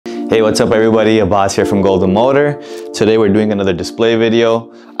Hey, what's up everybody? Abbas here from Golden Motor. Today we're doing another display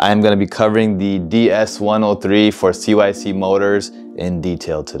video. I'm going to be covering the DS103 for CYC motors in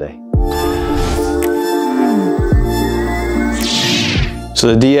detail today.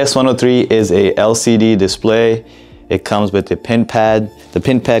 So the DS103 is a LCD display. It comes with a pin pad. The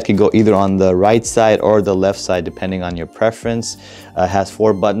pin pad can go either on the right side or the left side depending on your preference. It has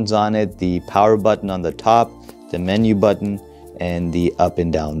 4 buttons on it: the power button on the top, the menu button, and the up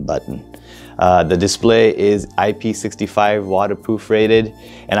and down button. The display is IP65 waterproof rated,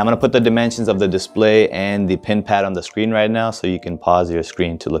 and I'm going to put the dimensions of the display and the pin pad on the screen right now so you can pause your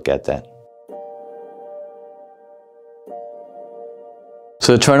screen to look at that.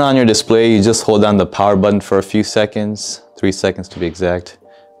 So to turn on your display, you just hold down the power button for a few seconds, 3 seconds to be exact.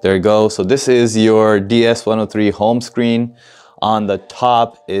 There you go. So this is your DS103 home screen. On the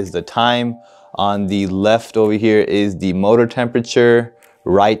top is the time. On the left over here is the motor temperature.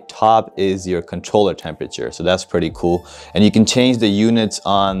 Right top is your controller temperature. So that's pretty cool. And you can change the units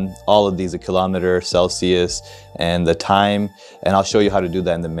on all of these, the kilometer, Celsius, and the time. And I'll show you how to do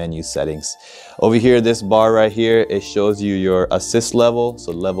that in the menu settings. Over here, this bar right here, it shows you your assist level.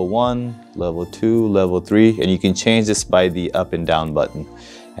 So level 1, level 2, level 3, and you can change this by the up and down button,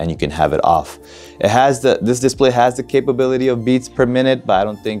 and you can have it off. This display has the capability of beats per minute, but I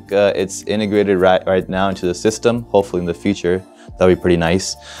don't think it's integrated right now into the system. Hopefully in the future, that'll be pretty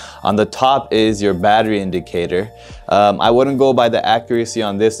nice. On the top is your battery indicator. I wouldn't go by the accuracy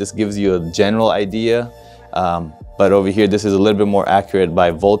on this. This gives you a general idea. But over here, this is a little bit more accurate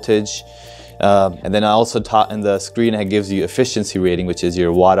by voltage. And then I also taught in the screen, it gives you efficiency rating, which is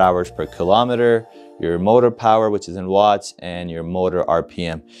your watt hours per kilometer, your motor power, which is in watts, and your motor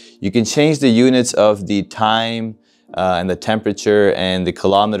RPM. You can change the units of the time and the temperature and the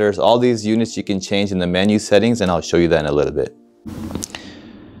kilometers. All these units you can change in the menu settings, and I'll show you that in a little bit.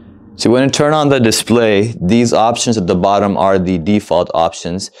 So when you turn on the display, these options at the bottom are the default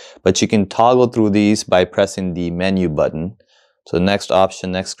options, but you can toggle through these by pressing the menu button. So the next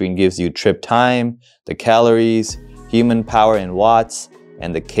option, next screen, gives you trip time, the calories, human power in watts,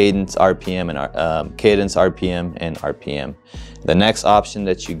 and the cadence RPM and RPM. The next option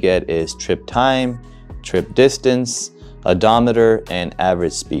that you get is trip time, trip distance, odometer, and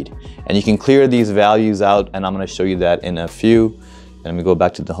average speed. And you can clear these values out, and I'm going to show you that in a few. Let me go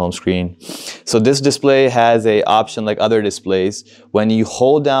back to the home screen. So this display has an option like other displays. When you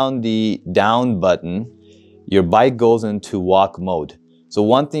hold down the down button, your bike goes into walk mode. So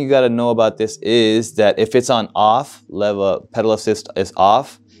one thing you got to know about this is that if it's on off, pedal assist is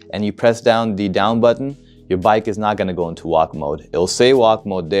off, and you press down the down button, your bike is not going to go into walk mode. It'll say walk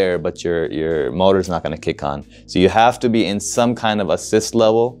mode there, but your motor is not going to kick on. So you have to be in some kind of assist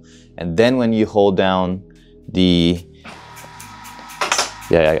level, and then when you hold down the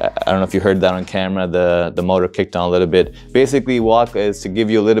I don't know if you heard that on camera, the motor kicked on a little bit. Basically, walk is to give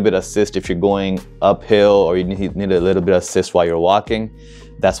you a little bit of assist if you're going uphill or you need a little bit of assist while you're walking.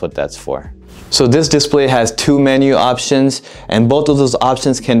 That's what that's for. So this display has 2 menu options, and both of those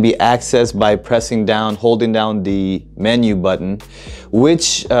options can be accessed by holding down the menu button.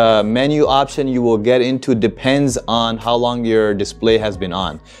 Which menu option you will get into depends on how long your display has been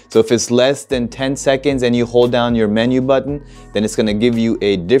on. So if it's less than 10 seconds and you hold down your menu button, then it's going to give you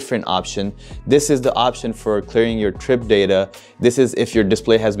a different option. This is the option for clearing your trip data. This is if your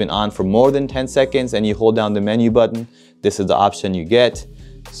display has been on for more than 10 seconds and you hold down the menu button, this is the option you get.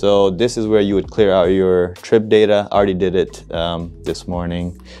 So this is where you would clear out your trip data. I already did it this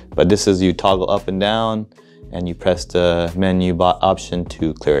morning, but this is you toggle up and down and you press the menu option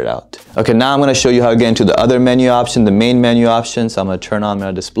to clear it out. Okay, now I'm going to show you how to get into the other menu option, the main menu option. So I'm going to turn on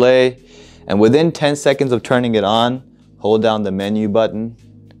my display, and within 10 seconds of turning it on, hold down the menu button,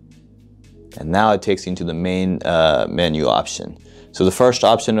 and now it takes you into the main menu option. So the first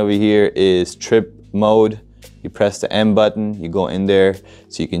option over here is trip mode. You press the M button, you go in there,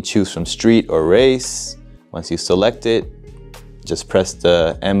 so you can choose from street or race. Once you select it, just press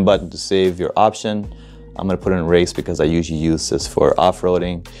the M button to save your option. I'm gonna put in race because I usually use this for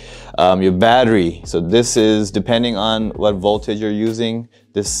off-roading. Your battery, so this is depending on what voltage you're using.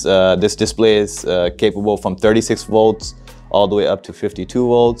 This display is capable from 36 volts all the way up to 52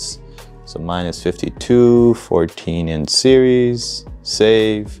 volts. So mine is 52, 14 in series,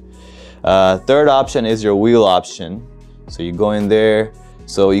 save. Third option is your wheel option. So you go in there,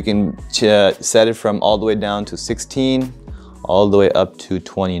 so you can set it from all the way down to 16, all the way up to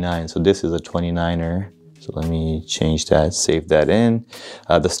 29. So this is a 29er. So let me change that, save that in.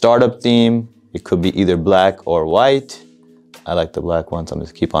 The startup theme, it could be either black or white. I like the black one, so I'm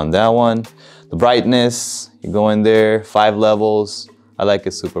just keep on that one. The brightness, you go in there, 5 levels. I like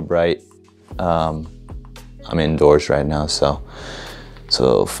it super bright. I'm indoors right now, so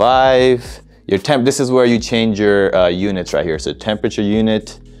 5. Your temp, this is where you change your units right here. So temperature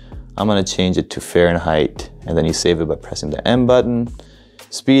unit, I'm gonna change it to Fahrenheit, and then you save it by pressing the M button.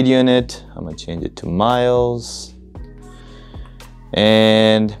 Speed unit, I'm gonna change it to miles.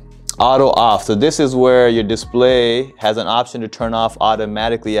 And auto off. So this is where your display has an option to turn off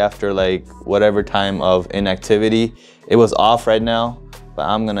automatically after like whatever time of inactivity. It was off right now, but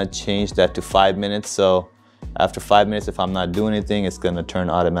I'm gonna change that to 5 minutes. So after 5 minutes, if I'm not doing anything, it's gonna turn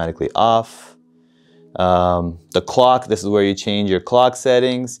automatically off. The clock, this is where you change your clock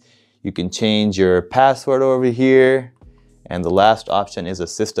settings. You can change your password over here. And the last option is a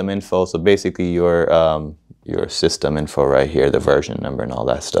system info. So basically your system info right here, the version number and all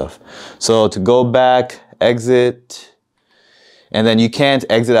that stuff. So to go back, exit, and then you can't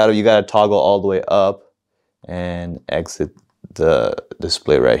exit out of, you gotta toggle all the way up and exit the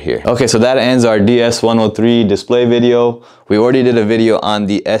display right here. Okay, so that ends our DS103 display video. We already did a video on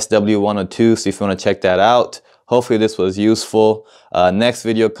the SW102, so if you wanna check that out. Hopefully this was useful. Next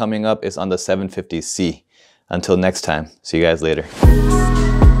video coming up is on the 750C. Until next time, see you guys later.